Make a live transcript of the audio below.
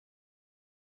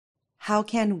how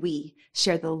can we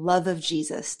share the love of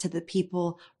Jesus to the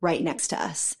people right next to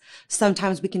us?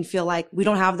 Sometimes we can feel like we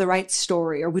don't have the right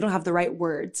story or we don't have the right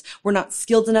words. We're not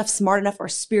skilled enough, smart enough, or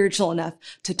spiritual enough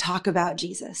to talk about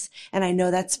Jesus. And I know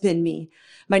that's been me.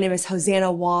 My name is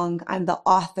Hosanna Wong. I'm the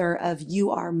author of You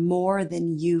Are More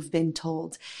Than You've Been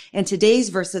Told. And today's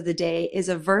verse of the day is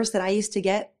a verse that I used to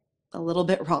get a little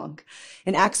bit wrong.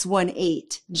 In Acts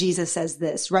 1:8, Jesus says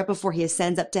this, right before he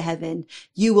ascends up to heaven,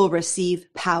 you will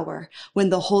receive power when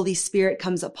the Holy Spirit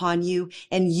comes upon you,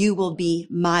 and you will be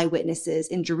my witnesses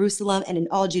in Jerusalem and in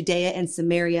all Judea and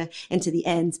Samaria and to the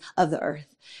ends of the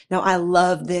earth. Now, I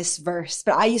love this verse,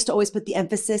 but I used to always put the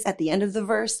emphasis at the end of the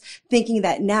verse, thinking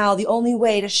that now the only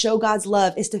way to show God's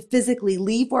love is to physically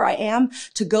leave where I am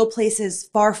to go places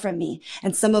far from me.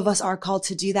 And some of us are called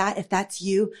to do that. If that's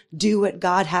you, do what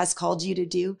God has called you to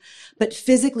do. But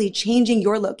physically changing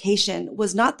your location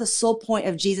was not the sole point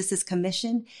of Jesus's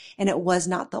commission, and it was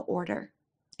not the order.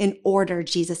 In order,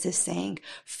 Jesus is saying,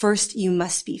 first, you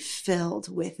must be filled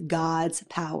with God's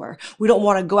power. We don't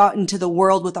want to go out into the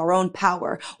world with our own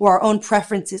power or our own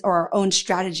preferences or our own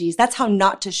strategies. That's how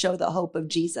not to show the hope of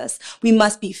Jesus. We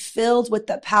must be filled with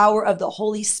the power of the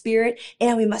Holy Spirit,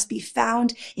 and we must be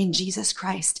found in Jesus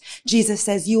Christ. Jesus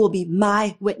says, you will be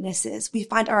my witnesses. We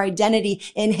find our identity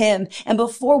in him. And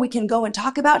before we can go and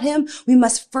talk about him, we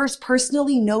must first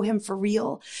personally know him for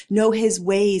real, know his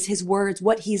ways, his words,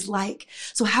 what he's like.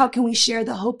 So how can we share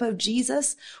the hope of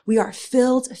Jesus? We are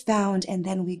filled, found, and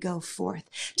then we go forth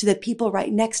to the people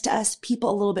right next to us, people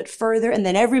a little bit further, and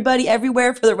then everybody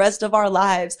everywhere for the rest of our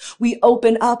lives. We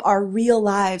open up our real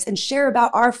lives and share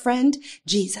about our friend,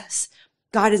 Jesus.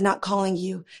 God is not calling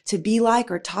you to be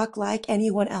like or talk like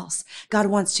anyone else. God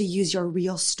wants to use your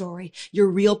real story, your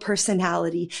real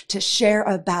personality to share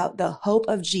about the hope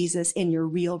of Jesus in your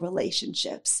real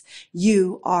relationships.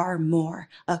 You are more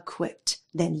equipped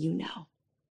than you know.